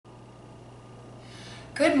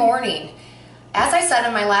Good morning. As I said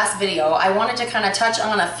in my last video, I wanted to kind of touch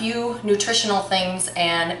on a few nutritional things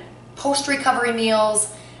and post-recovery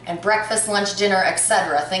meals and breakfast, lunch, dinner,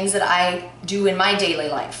 etc. Things that I do in my daily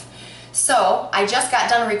life. So I just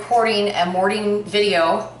got done recording a morning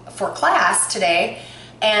video for class today,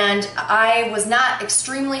 and I was not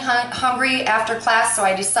extremely hungry after class, so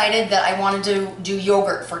I decided that I wanted to do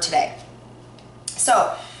yogurt for today.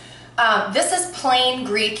 So this is plain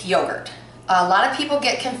Greek yogurt. A lot of people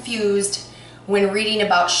get confused when reading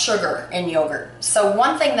about sugar in yogurt. So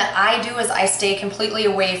one thing that I do is I stay completely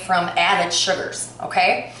away from added sugars,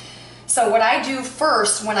 okay? So what I do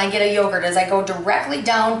first when I get a yogurt is I go directly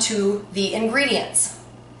down to the ingredients.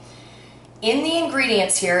 In the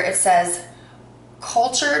ingredients here it says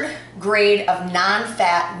cultured grade of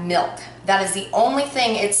non-fat milk. That is the only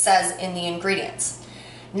thing it says in the ingredients.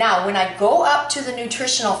 Now when I go up to the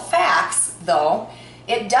nutritional facts though,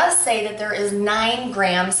 it does say that there is 9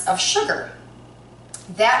 grams of sugar.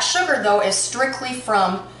 That sugar though is strictly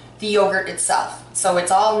from the yogurt itself. So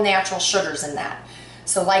it's all natural sugars in that.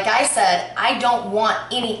 So like I said, I don't want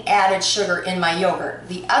any added sugar in my yogurt.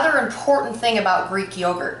 The other important thing about Greek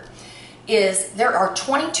yogurt is there are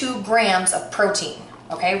 22 grams of protein.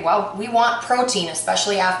 Okay, well, we want protein,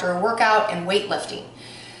 especially after a workout and weightlifting.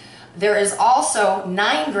 There is also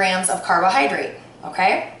 9 grams of carbohydrate,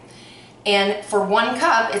 okay? And for 1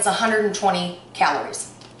 cup, it's 120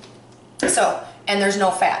 calories. So, and there's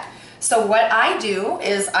no fat. So what I do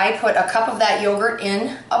is I put a cup of that yogurt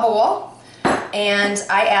in a bowl, and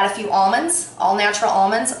I add a few almonds, all natural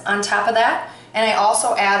almonds on top of that, and I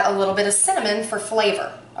also add a little bit of cinnamon for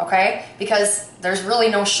flavor, okay? Because there's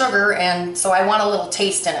really no sugar, and so I want a little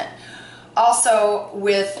taste in it. Also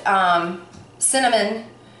with cinnamon,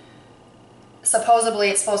 supposedly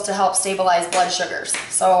it's supposed to help stabilize blood sugars.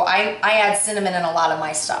 So I add cinnamon in a lot of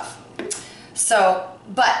my stuff. So,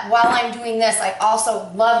 but while I'm doing this, I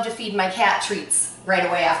also love to feed my cat treats right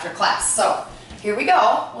away after class. So here we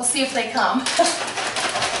go. We'll see if they come.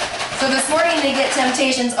 So this morning they get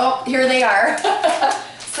temptations. Oh, here they are.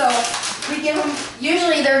 So we give them,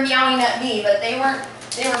 usually they're meowing at me, but they were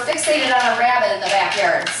fixated on a rabbit in the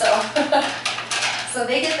backyard. So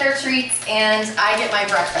they get their treats and I get my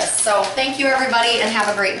breakfast. So thank you everybody and have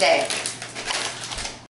a great day.